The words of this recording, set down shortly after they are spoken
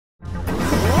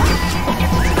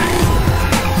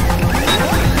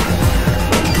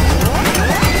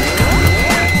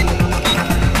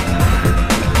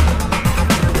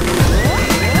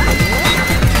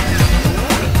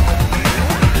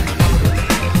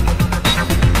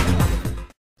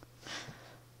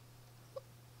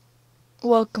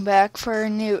Welcome back for a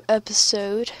new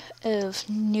episode of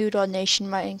Noodle Nation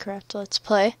Minecraft Let's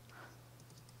Play.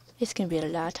 It's gonna be a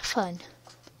lot of fun.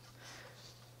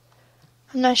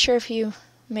 I'm not sure if you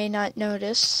may not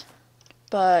notice,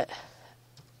 but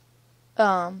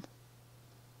oh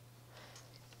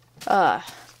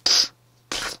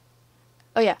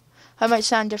yeah, I might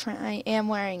sound different. I am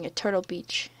wearing a Turtle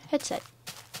Beach headset.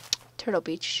 Turtle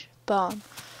Beach bomb.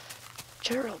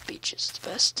 Turtle Beach is the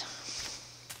best.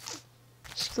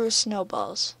 Screw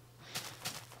snowballs.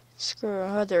 Screw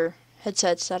other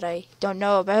headsets that I don't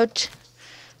know about.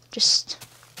 Just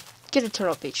get a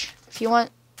Turtle Beach. If you want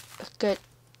a good...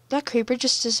 That creeper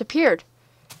just disappeared.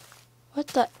 What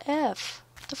the F?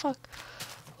 What the fuck?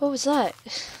 What was that?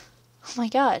 Oh my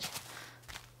god.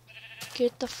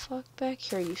 Get the fuck back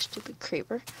here, you stupid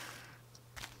creeper.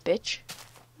 Bitch.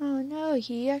 Oh no,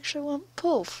 he actually went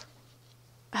poof.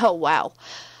 Oh wow.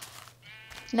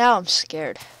 Now I'm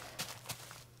scared.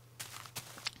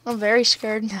 I'm very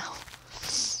scared now.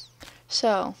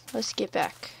 So, let's get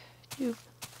back.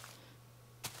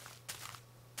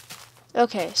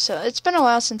 Okay, so it's been a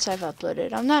while since I've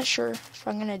uploaded. I'm not sure if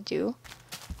I'm gonna do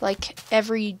like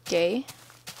every day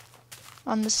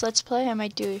on this Let's Play. I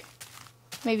might do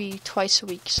maybe twice a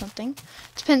week something.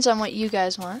 Depends on what you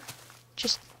guys want.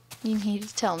 Just, you need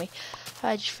to tell me.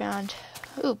 I just found,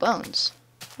 ooh, bones.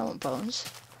 I want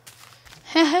bones.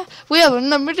 We have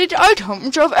unlimited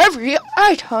items of every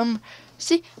item.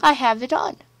 See, I have it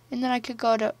on. And then I could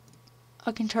go to,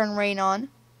 I can turn rain on.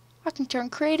 I can turn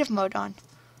creative mode on.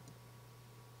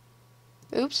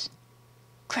 Oops.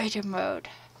 Creative mode.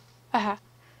 Aha.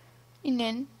 And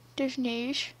then there's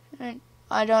niche. And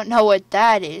I don't know what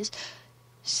that is.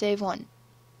 Save one.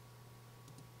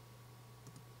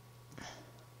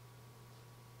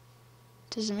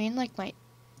 Does it mean like my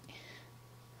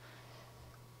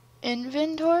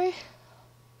inventory?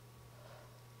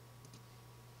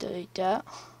 Delete that.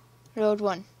 Road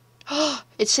 1. Oh,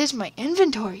 it says my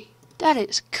inventory. That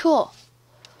is cool.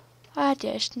 I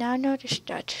just now noticed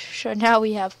that. So now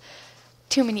we have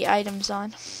too many items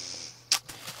on.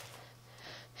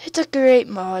 It's a great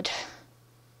mod.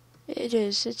 It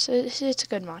is. It's a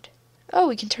good mod. Oh,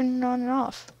 we can turn it on and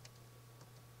off.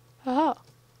 Aha.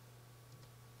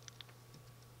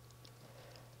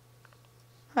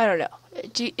 I don't know.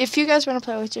 If you guys want to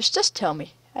play with this, just tell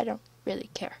me. I don't really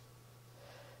care.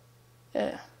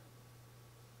 I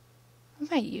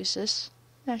might use this.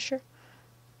 Not sure.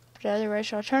 But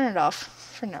otherwise, I'll turn it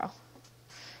off for now.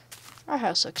 Our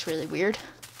house looks really weird.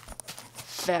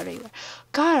 Very weird.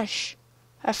 Gosh.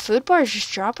 Our food bar is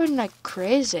just dropping like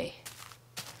crazy.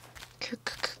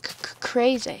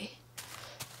 Crazy.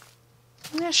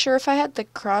 I'm not sure if I had the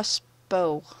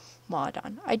crossbow mod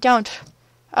on. I don't.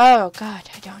 Oh god,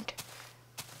 I don't.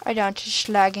 It's just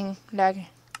lagging.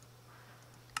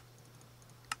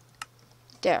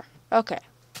 There. Okay.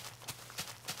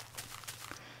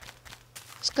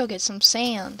 Let's go get some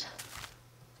sand.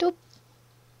 Doop.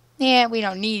 Yeah, we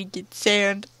don't need to get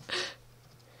sand.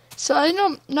 So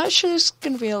I'm not sure this is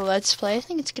gonna be a let's play. I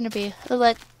think it's gonna be a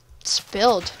let's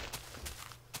build.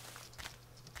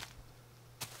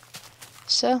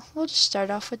 So we'll just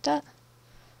start off with that.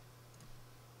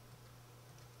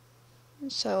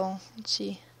 So let's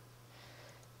see.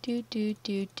 Do.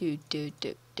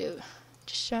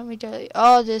 Just show me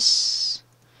all this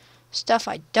stuff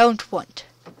I don't want.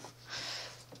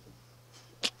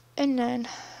 And then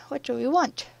what do we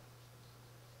want?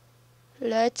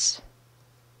 Let's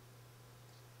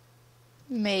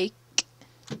make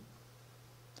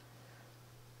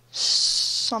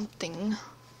something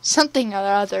or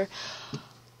other.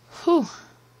 Whew.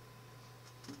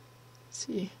 Let's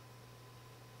see.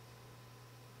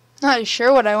 Not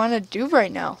sure what I want to do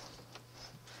right now.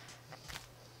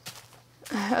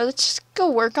 Let's just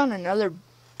go work on another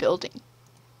building.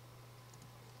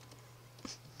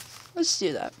 Let's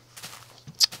do that.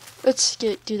 Let's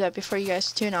do that before you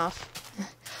guys tune off.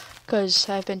 Because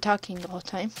I've been talking the whole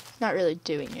time. Not really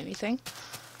doing anything.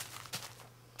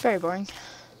 Very boring.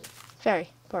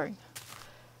 Very boring.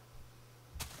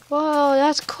 Whoa,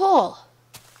 that's cool.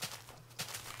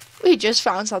 We just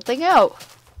found something out.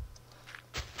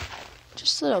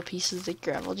 Just little pieces of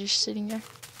gravel just sitting there.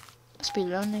 Must be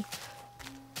lonely.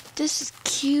 This is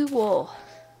cool.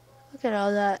 Look at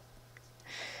all that.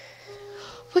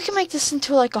 We can make this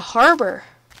into like a harbor.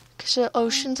 Because the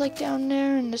ocean's like down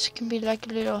there. And this can be like a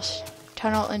little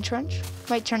tunnel entrance.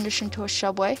 Might turn this into a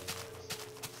subway.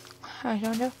 I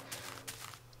don't know.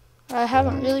 I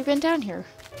haven't really been down here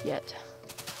yet.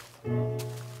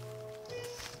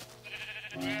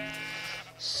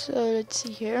 So let's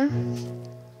see here.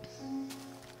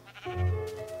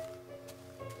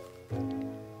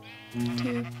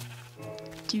 Do,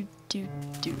 do, do,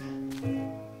 do.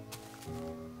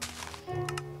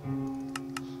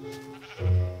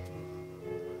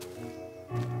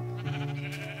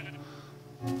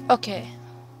 Okay.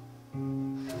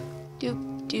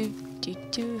 Do, do, do,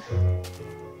 do.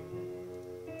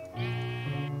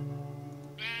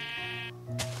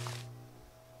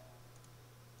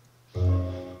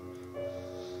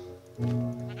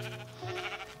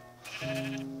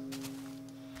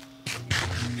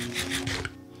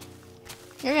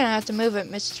 You're gonna have to move it,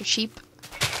 Mr. Sheep.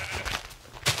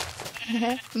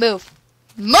 Move.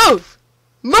 Move!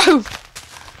 Move!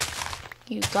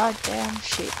 You goddamn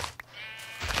sheep.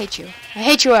 I hate you. I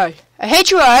hate you all. I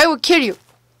hate you all. I will kill you.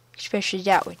 Especially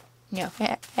that one. No,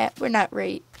 we're not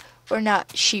we're not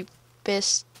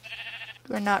sheepists.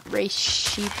 We're not race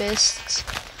sheepists.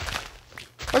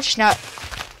 We're just not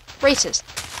racist.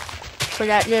 For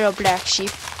that little black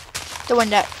sheep. The one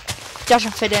that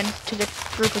doesn't fit into the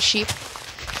group of sheep.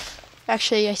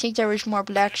 Actually, I think there was more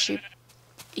black sheep.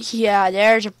 Yeah,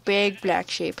 there's a big black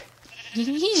sheep.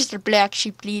 He's the black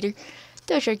sheep leader.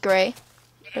 Those are gray.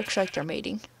 Looks like they're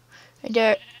mating. And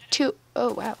there are two.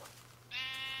 Oh, wow.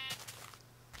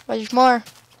 Well, there's more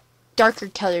darker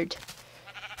colored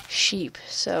sheep.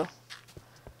 So,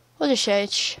 we'll just say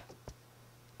it's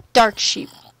dark sheep.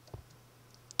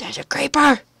 There's a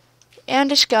creeper. And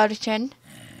a skeleton.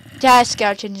 That's a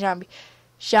skeleton zombie.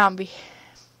 Zombie.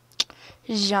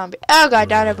 Oh god,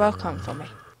 now they're both coming for me.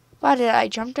 Why did I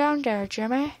jump down there,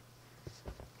 Jimmy?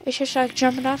 It's just like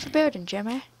jumping off a building,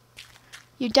 Jimmy.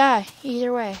 You die,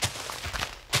 either way.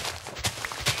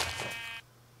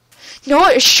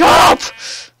 No, shut up!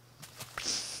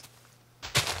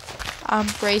 I'm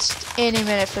braced any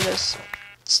minute for those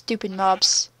stupid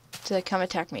mobs to come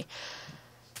attack me.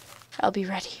 I'll be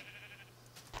ready.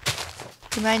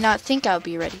 You might not think I'll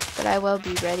be ready, but I will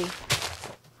be ready.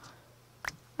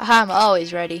 I'm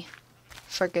always ready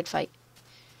for a good fight.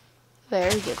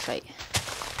 Very good fight.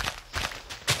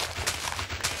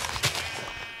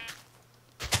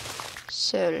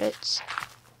 So let's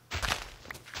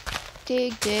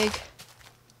dig.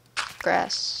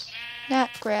 Grass. Not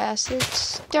grass,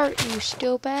 it's dirt, you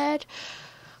still bad.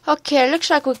 Okay, looks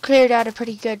like we cleared out a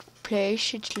pretty good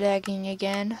place. It's lagging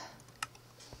again.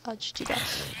 I'll just do that.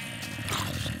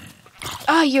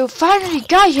 Oh, you finally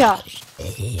got here!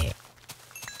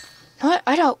 No,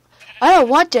 I don't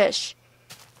want this.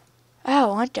 I don't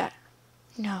want that.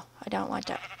 No, I don't want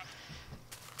that.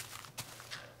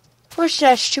 Where's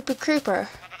that stupid creeper?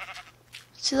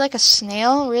 Is he like a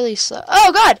snail? Really slow.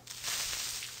 Oh, God!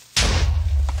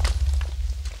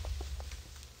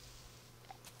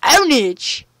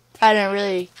 Ownage! I didn't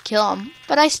really kill him,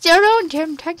 but I still owned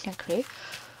him, technically.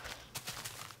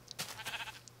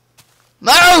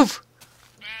 Move!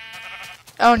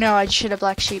 Oh no, I just hit a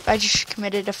black sheep. I just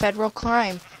committed a federal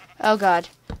crime. Oh god.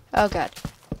 Oh god.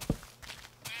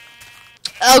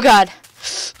 Oh god.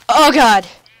 Oh god.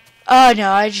 Oh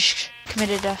no, I just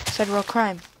committed a federal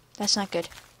crime. That's not good.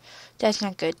 That's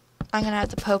not good. I'm gonna have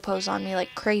the popos on me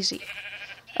like crazy.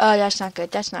 Oh, that's not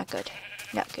good. That's not good.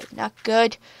 Not good. Not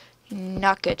good.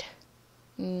 Not good.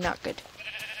 Not good.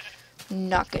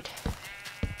 Not good.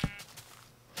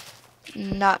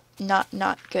 Not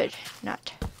good.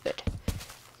 Not good.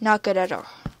 Not good at all.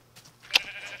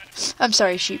 I'm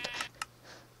sorry, sheep.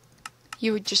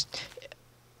 You would just...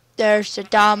 There's the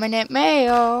dominant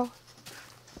male.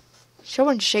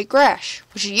 Someone just ate grass.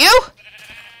 Was it you?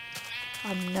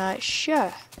 I'm not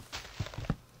sure.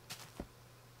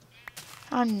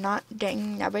 I'm not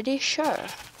dang nobody sure.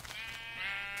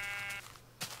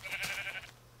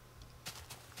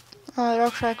 Oh, it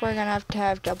looks like we're gonna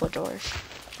have double doors.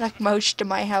 Like most of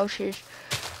my houses.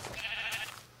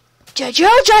 Did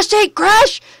you just eat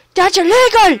grass? That's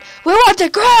illegal! We want the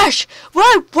grass! We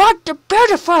want the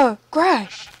beautiful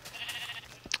grass!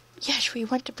 Yes, we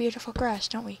want the beautiful grass,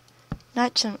 don't we?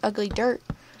 Not some ugly dirt.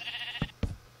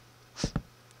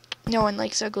 No one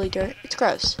likes ugly dirt. It's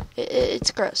gross.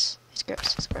 It's gross. It's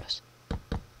gross. It's gross.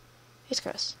 It's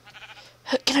gross.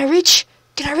 Can I reach?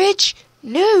 Can I reach?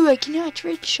 No, I cannot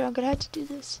reach, so I'm gonna have to do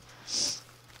this.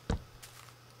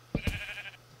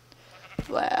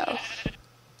 Wow.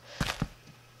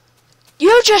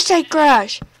 You just ate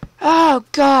grass! Oh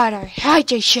god, I hate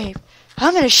this shape.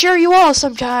 I'm gonna share you all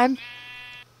sometime.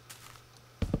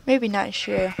 Maybe not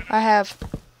share. I have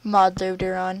mod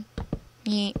loader on.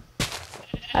 Yeet.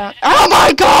 Oh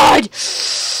my god!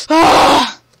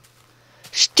 Ah!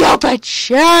 Stupid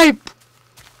shape!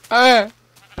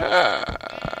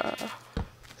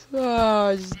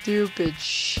 Oh, stupid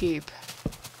sheep.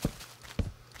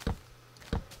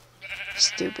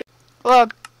 Stupid.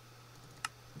 Look.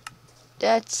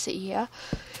 let's see here.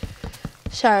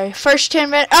 Sorry, first 10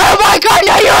 minutes. Oh my god,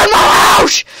 now you're in my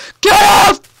house! Get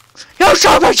off! You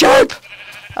stupid sheep!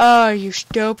 Oh, you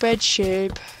stupid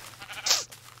sheep.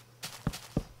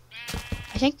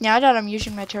 I think now that I'm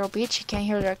using my Turtle Beach, you can't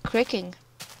hear the clicking.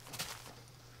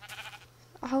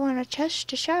 I want to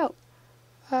test this out.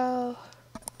 Oh.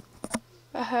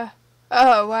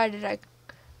 Oh, why did I...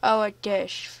 Oh, a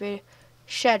dish.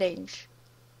 Settings.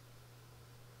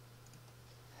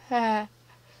 Ha.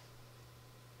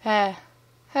 Ha.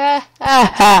 Ha.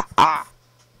 Ha. Ha.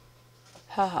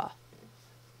 Ha.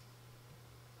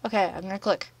 Okay, I'm gonna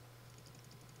click.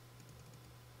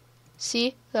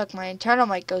 See? Look, my internal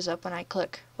mic goes up when I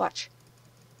click. Watch.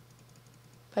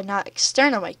 But not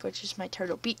external mic, which is my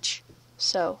Turtle Beach.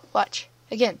 So, watch.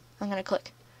 Again, I'm gonna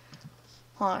click.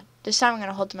 Hold on. This time I'm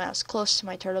gonna hold the mouse close to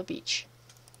my Turtle Beach.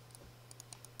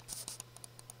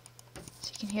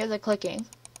 So you can hear the clicking.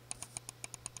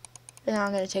 And then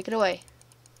I'm gonna take it away.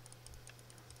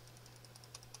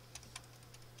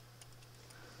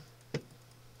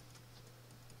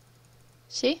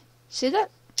 See? See that?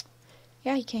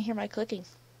 Yeah, you can't hear my clicking.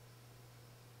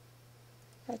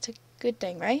 That's a good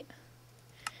thing, right?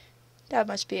 That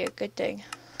must be a good thing.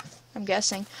 I'm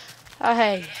guessing.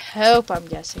 I hope I'm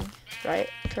guessing. Right?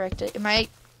 Correctly. Am I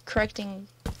guessing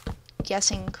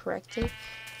correctly?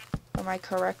 Or am I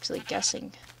correctly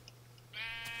guessing?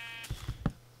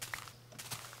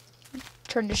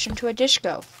 Turn this into a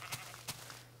disco.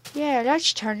 Yeah,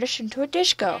 let's turn this into a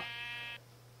disco.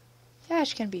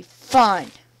 That's gonna be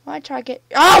fun. Why try to get...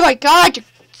 Oh my god, you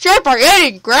sheep are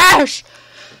eating grass!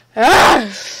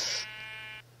 Ugh.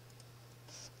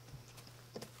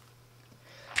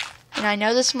 And I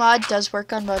know this mod does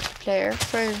work on multiplayer,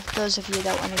 for those of you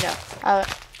that want to know.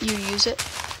 You use it.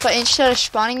 But instead of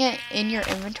spawning it in your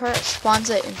inventory, it spawns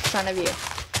it in front of you.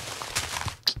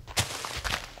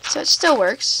 So it still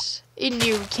works. And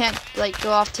you can't, like,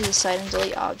 go off to the side and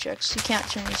delete objects. You can't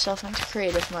turn yourself into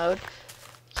creative mode.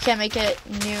 You can't make it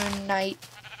noon, night,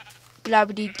 blah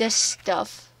blah this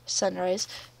stuff, sunrise,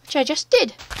 which I just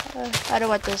did. I don't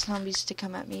want those zombies to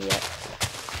come at me yet.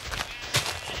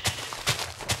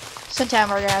 Sometime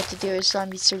we're gonna have to do is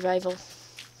zombie survival.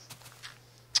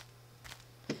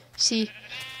 See,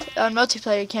 on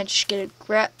multiplayer you can't just get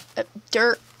a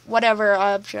dirt, whatever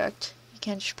object. You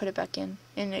can't just put it back in,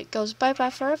 and it goes bye-bye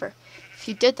forever. If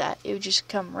you did that, it would just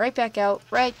come right back out,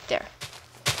 right there.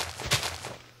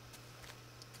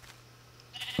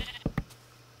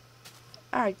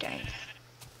 Oh, dang.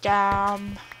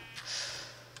 Damn.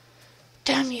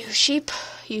 Damn you, sheep.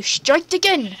 You striked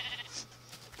again.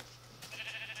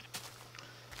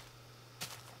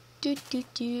 Do, do,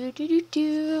 do, do, do,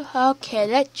 do. Okay,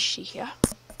 let's see here.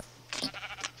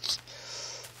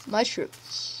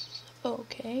 Mushrooms.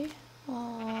 Okay.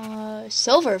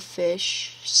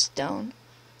 Silverfish stone.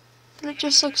 But it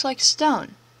just looks like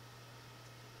stone.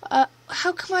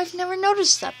 How come I've never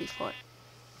noticed that before?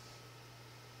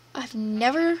 I've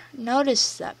never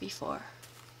noticed that before.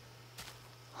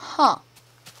 Huh.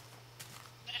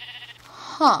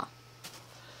 Huh.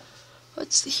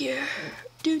 Let's see here.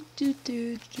 Do, do,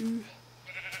 do, do.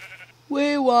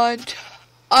 We want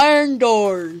iron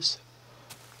doors.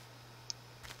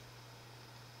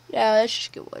 Yeah, let's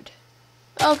just get wood.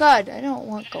 Oh god, I don't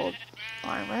want gold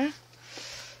armor.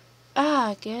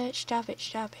 Ah, get it. Stop it,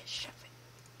 stop it, stop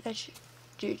it. Let's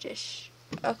do this.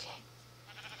 Okay.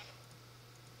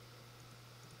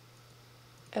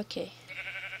 Okay.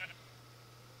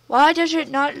 Why does it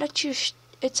not let you...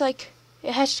 It's like...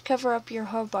 It has to cover up your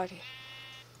whole body.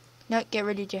 Not get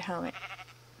rid of your helmet.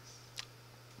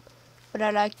 What I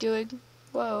like doing...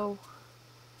 Whoa.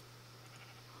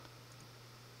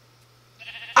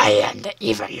 I am the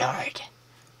evil lord.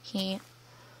 Yeah.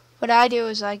 What I do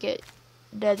is I get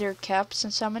leather cap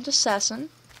since I'm an assassin.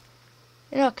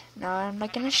 And look, now I'm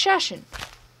like an assassin.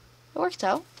 It worked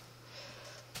out.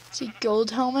 See,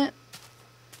 gold helmet.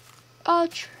 I'll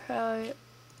try it.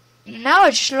 Now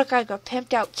I just look like a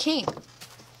pimped out king.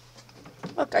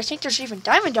 Look, I think there's even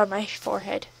diamond on my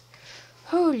forehead.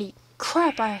 Holy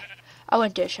crap! I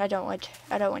want this. I don't want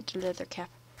the leather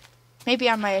cap. Maybe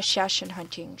on my assassin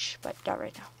hunting, but not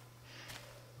right now.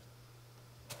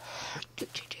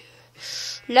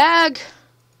 Lag.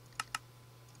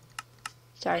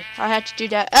 Sorry, I had to do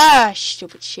that. Ah,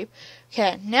 stupid sheep.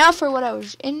 Okay, now for what I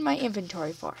was in my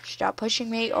inventory for. Stop pushing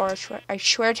me, or I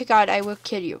swear to God, I will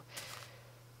kill you.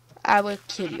 I will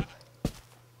kill you.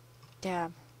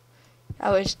 Damn.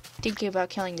 I was thinking about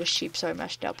killing the sheep, so I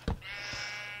messed up.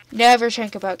 Never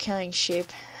think about killing sheep,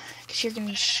 because you're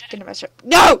gonna mess up.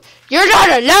 No! You're not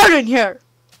allowed in here!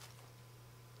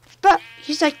 But,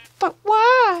 he's like, but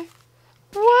why?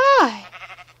 Why?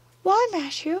 Why,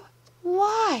 Matthew?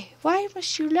 Why? Why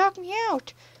must you lock me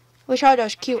out? With all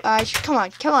those cute eyes. Come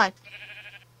on, come on.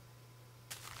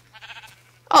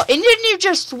 Oh, and didn't you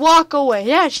just walk away?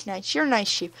 That's nice. You're a nice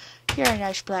sheep. You're a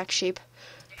nice black sheep.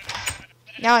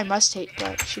 Now I must hate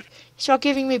black sheep. He's all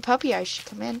giving me puppy eyes to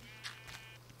come in.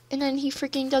 And then he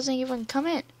freaking doesn't even come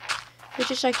in. He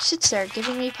just like sits there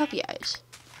giving me puppy eyes.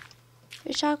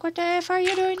 It's like, what the F are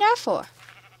you doing that for?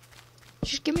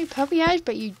 Just give me puppy eyes,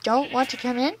 but you don't want to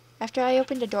come in after I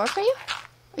open the door for you?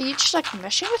 Are you just like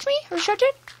messing with me or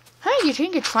something? Huh? You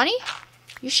think it's funny?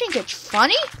 You think it's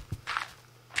funny?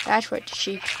 That's what the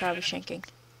sheep's probably thinking.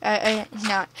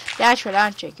 Not. That's what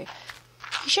I'm thinking.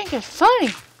 He thinks it's funny.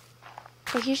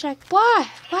 But he's like, why?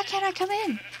 Why can't I come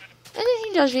in? And then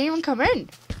he doesn't even come in.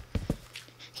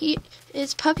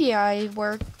 His puppy eye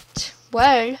worked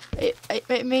well.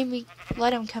 It made me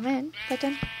let him come in, but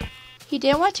then he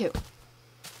didn't want to.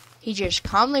 He just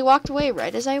calmly walked away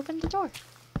right as I opened the door.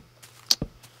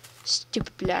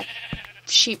 Stupid black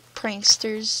sheep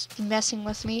pranksters messing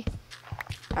with me.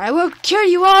 I will kill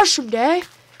you all someday.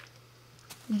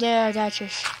 Yeah, that's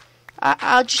just...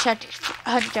 I'll just have to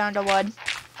hunt down the one.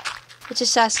 It's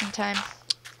assassin time.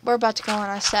 We're about to go on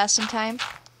assassin time.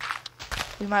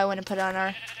 We might want to put on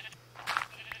our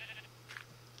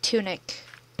tunic.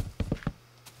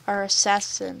 Our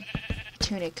assassin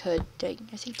tunic hood thing.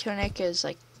 I think tunic is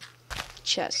like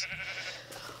chest.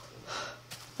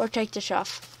 Or take this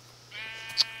off.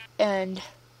 And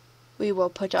we will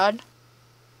put on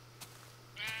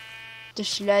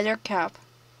this leather cap.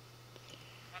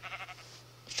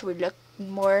 So we look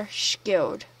more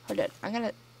skilled. Hold on, I'm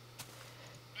gonna...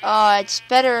 it's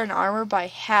better in armor by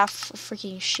half a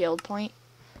freaking shield point.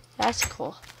 That's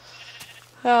cool.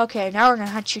 Okay, now we're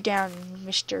gonna hunt you down,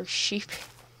 Mr. Sheep.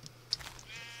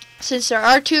 Since there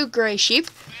are 2 gray sheep,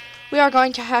 we are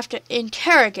going to have to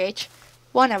interrogate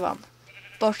one of them.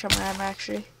 Both of them,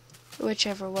 actually.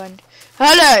 Whichever one.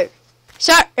 Hello!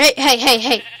 Sir!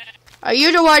 Hey! Are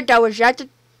you the one that was at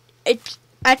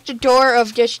the door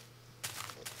of this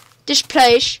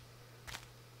place,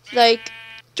 like,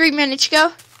 3 minutes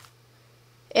ago?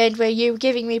 And were you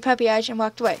giving me puppy eyes and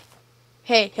walked away?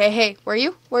 Hey, were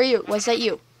you? Was that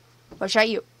you?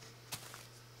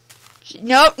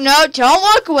 No, don't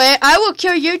walk away. I will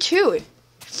kill you too.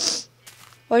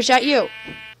 Was that you?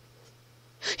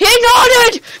 He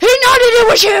nodded! It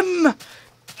was him!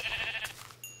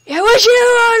 It was you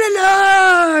all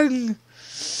along!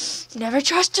 Never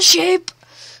trust a sheep.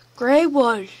 Grey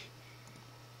wool.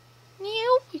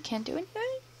 No, we can't do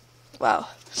anything. Wow.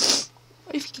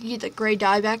 What if you can get the gray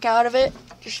dye back out of it?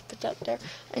 Just put that there.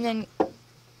 And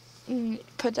then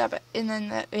put that back. And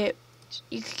then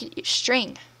you could get your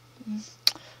string.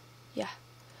 Yeah.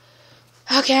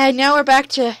 Okay, now we're back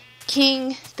to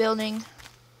king building.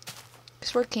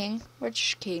 Because we're king. We're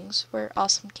just kings. We're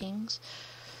awesome kings.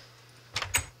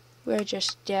 We're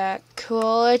just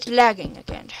cool. It's lagging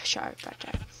again. Sorry about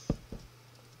that.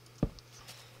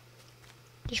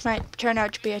 This might turn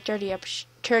out to be a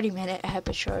 30-minute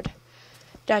episode.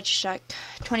 That's just like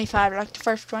 25 like the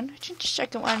first one. I think the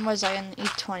second one was like an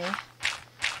E20.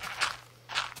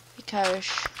 Because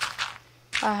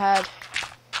I had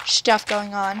stuff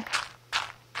going on.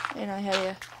 And I had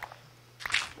to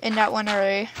end that one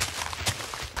early.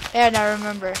 And I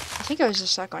remember, I think it was the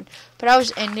second one. But I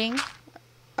was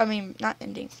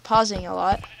pausing a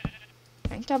lot. I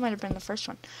think that might have been the first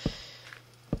one.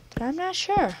 But I'm not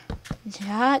sure.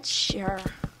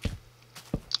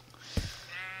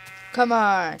 Come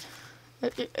on.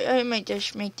 I might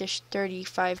just make this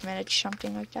 35 minutes,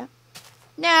 something like that.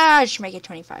 Nah, I just make it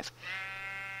 25.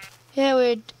 It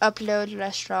would upload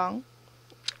less long.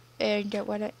 And it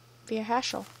wouldn't be a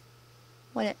hassle.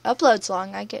 When it uploads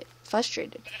long, I get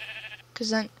frustrated. Because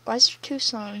then, why is there 2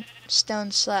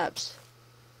 stone slabs?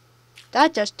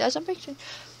 That just doesn't make sense.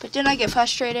 But then I get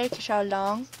frustrated because how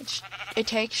long it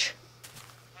takes.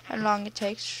 How long it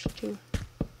takes to...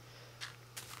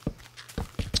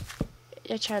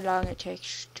 That's how long it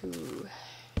takes to...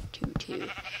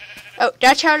 Oh,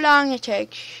 that's how long it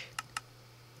takes.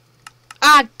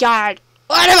 Ah, God.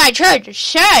 What am I trying to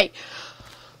say?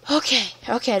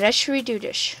 Okay, let's redo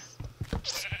this.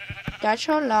 That's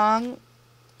how long...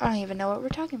 I don't even know what we're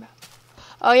talking about.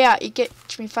 Oh yeah, it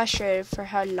gets me frustrated for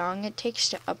how long it takes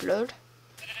to upload.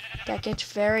 That gets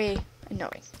very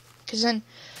annoying. Because then,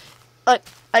 like,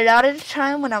 a lot of the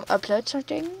time when I upload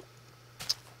something,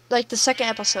 like the second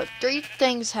episode, 3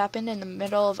 things happened in the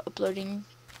middle of uploading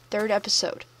 3rd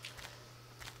episode.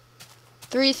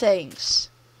 3 things.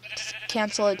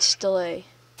 Cancel its delay.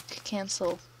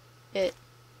 Cancel it.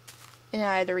 And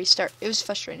I had to restart. It was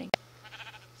frustrating.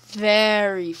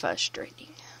 Very frustrating.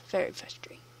 Very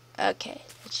frustrating. Okay,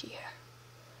 let's see here.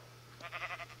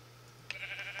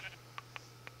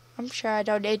 I'm sure I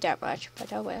don't need that much,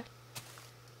 but oh well.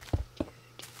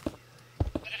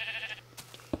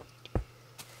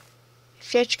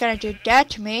 If it's gonna do that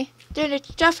to me, then it's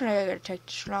definitely gonna take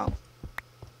this long.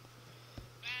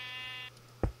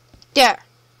 There.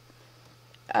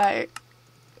 Our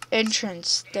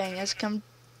entrance thing has come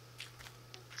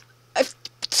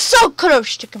so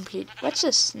close to complete. What's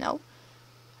this? Snow?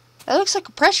 That looks like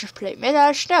a pressure plate made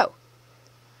out of snow.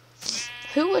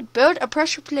 Who would build a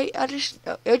pressure plate out of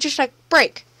snow? It would just like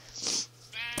break.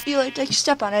 You like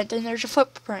step on it, then there's a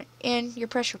footprint in your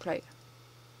pressure plate.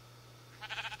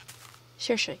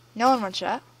 Seriously, no one wants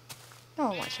that. No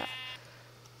one wants that.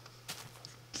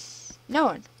 No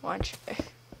one wants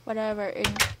whatever in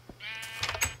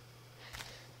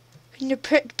the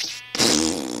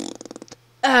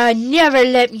never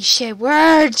let me say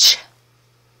words.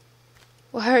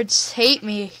 Words hate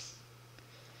me.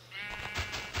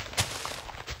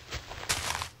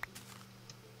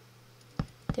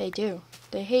 They do.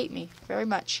 They hate me very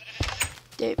much.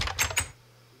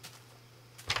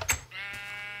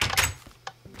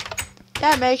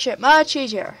 That makes it much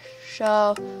easier.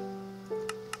 So,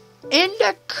 in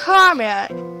the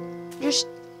comment, just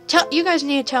you guys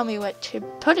need to tell me what to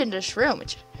put in this room.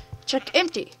 It's like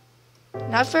empty.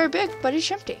 Not very big, but it's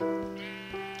empty.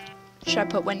 Should I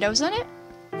put windows in it?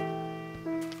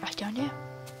 I don't know.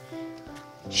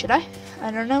 Should I?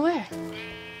 I don't know where.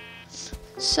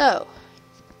 So,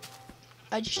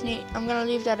 I'm gonna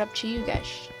leave that up to you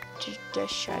guys to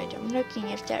decide. I'm looking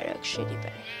if that looks really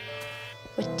better.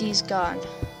 With these gone.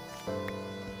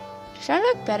 Does that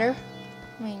look better?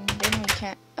 I mean, then we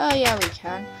can't. Oh, yeah, we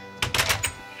can.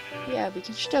 Yeah, we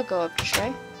can still go up this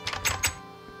way.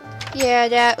 Yeah,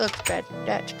 that looks better.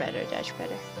 That's better. That's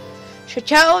better. So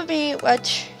tell me what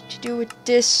to do with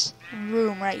this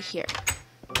room right here.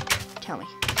 Tell me.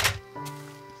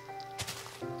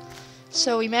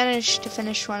 So we managed to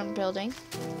finish one building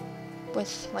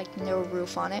with like no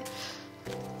roof on it.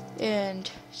 And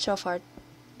so far,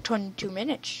 22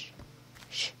 minutes.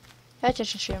 That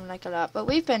doesn't seem like a lot, but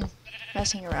we've been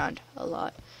messing around a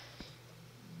lot.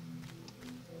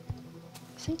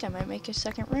 I think I might make a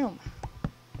second room.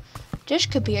 This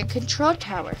could be a control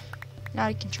tower.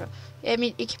 Not a control. I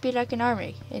mean, it could be like an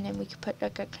armory, and then we could put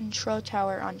like a control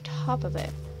tower on top of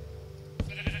it.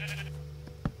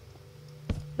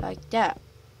 Like that.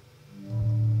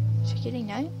 Is it getting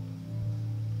night?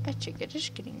 I think it is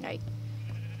getting night.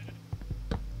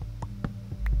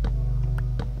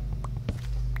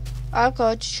 I'll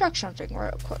go check something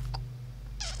real quick.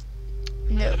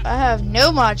 No, I have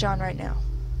no mods on right now.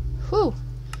 Whew.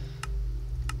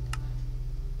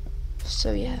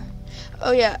 So yeah.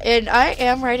 Oh yeah, and I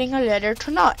am writing a letter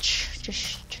to Notch,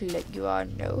 just to let you all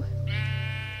know.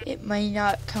 It may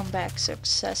not come back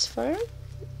successful,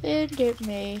 and it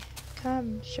may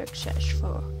come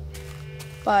successful.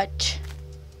 But,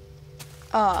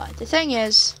 the thing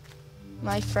is,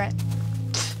 my friends,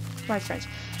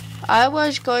 I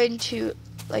was going to,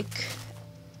 like,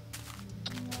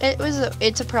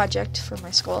 it's a project for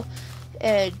my school,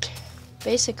 and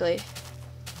basically,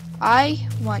 I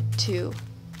want to,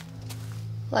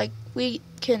 like, we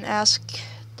can ask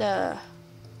the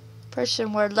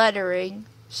person we're lettering,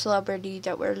 celebrity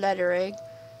that we're lettering,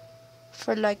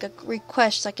 for, like, a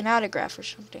request, like an autograph or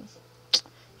something.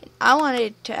 And I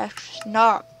wanted to ask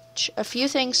Notch a few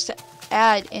things to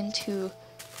add into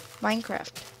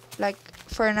Minecraft, like,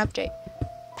 for an update.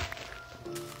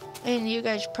 And you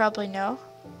guys probably know,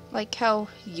 like, how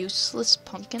useless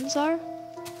pumpkins are.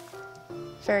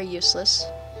 Very useless.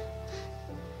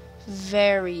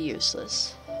 Very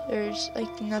useless. There's,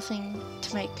 like, nothing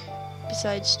to make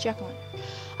besides jack-o'-lantern.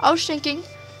 I was thinking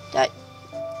that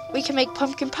we can make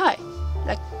pumpkin pie.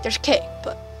 Like, there's cake,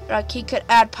 but, like, he could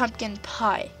add pumpkin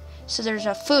pie. So there's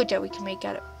a food that we can make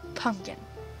out of pumpkin.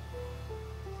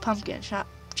 Pumpkins, not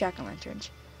jack-o'-lanterns.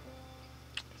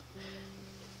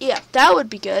 Yeah, that would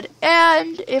be good.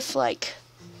 And if, like,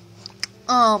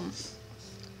 let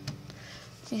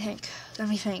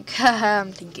me think.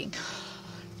 I'm thinking.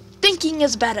 Thinking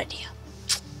is a bad idea.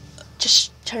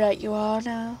 Just to let you all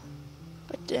know.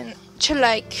 But then to,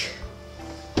 like,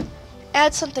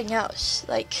 add something else.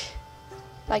 Like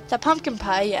the pumpkin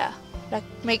pie, yeah. Like,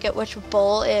 make it with a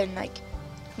bowl and, like,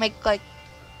 make, like,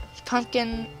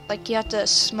 pumpkin, like, you have to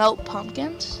smelt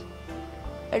pumpkins.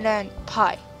 And then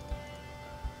pie.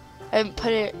 And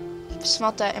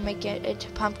smelt that and make it into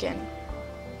pumpkin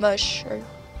mush or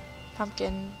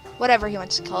pumpkin, whatever he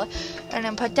wants to call it. And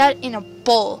then put that in a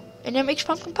bowl. And it makes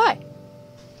pumpkin pie.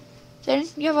 Then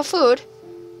you have a food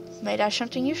made out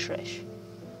something useless.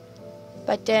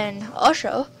 But then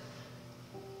also,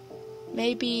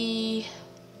 maybe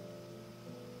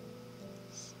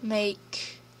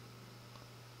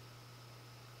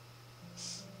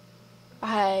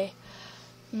I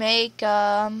make,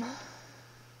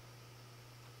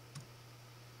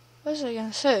 what was I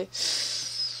gonna say?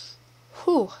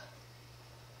 Whew.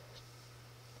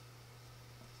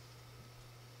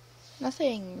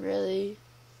 Nothing really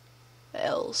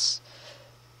else.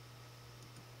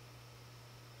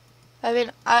 I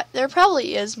mean, there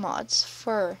probably is mods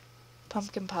for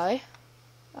pumpkin pie.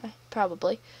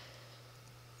 Probably.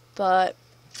 But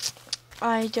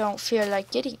I don't feel like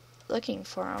looking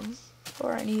for them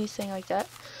or anything like that.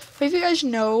 But if you guys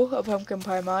know a pumpkin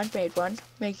pie mod,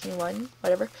 make me one,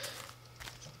 whatever,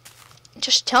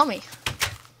 just tell me.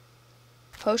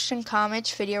 Post in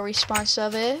comments, video response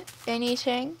of it,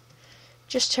 anything.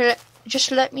 Just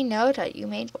let me know that you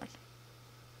made one.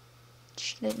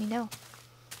 Just let me know.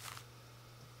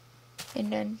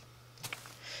 And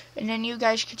then you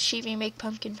guys could see me make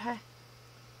pumpkin pie.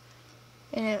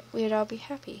 And we'd all be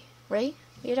happy, right?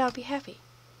 We'd all be happy.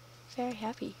 Very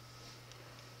happy.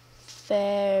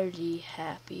 Very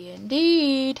happy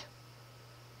indeed.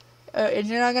 And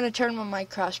then I'm gonna turn on my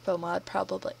crossbow mod,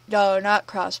 probably. No, not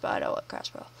crossbow. I don't want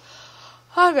crossbow.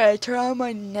 I'm gonna turn on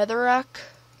my netherrack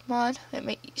mod.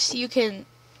 So you can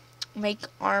make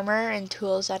armor and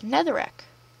tools out of netherrack.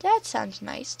 That sounds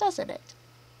nice, doesn't it?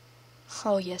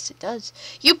 Oh yes, it does.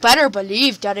 You better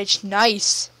believe that it's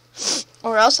nice,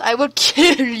 or else I will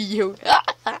kill you.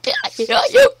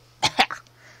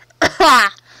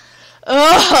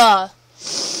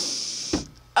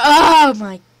 Oh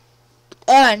my.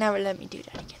 Never let me do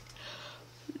that again.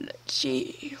 Let's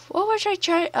see. What was I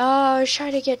trying? Oh, I was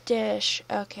trying to get this.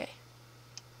 Okay.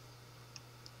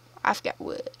 I've got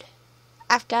wood.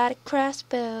 I've got a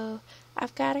crossbow.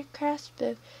 I've got a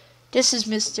crossbow. This is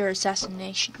Mr.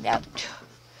 Assassination out.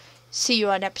 See you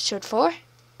on episode 4.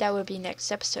 That will be next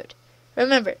episode.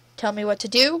 Remember, tell me what to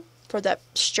do for that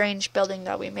strange building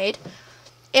that we made.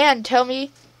 And tell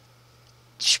me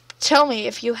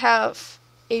if you have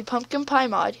a pumpkin pie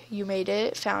mod. You made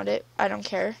it, found it, I don't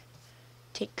care.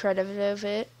 Take credit of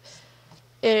it.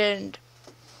 And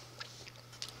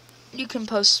you can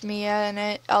post me in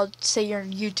it. I'll say your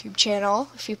YouTube channel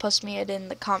if you post me it in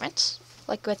the comments,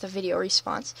 like with a video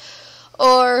response.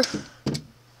 Or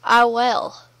I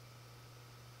will.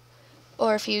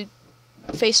 Or if you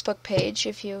Facebook page,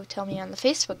 if you tell me on the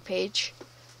Facebook page,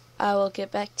 I will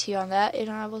get back to you on that and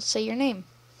I will say your name.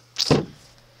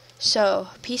 So,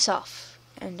 peace off.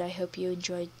 And I hope you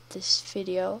enjoyed this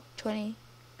video.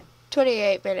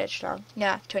 28 minutes long.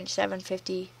 Yeah,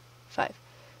 27:55.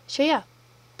 So yeah,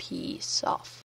 peace off.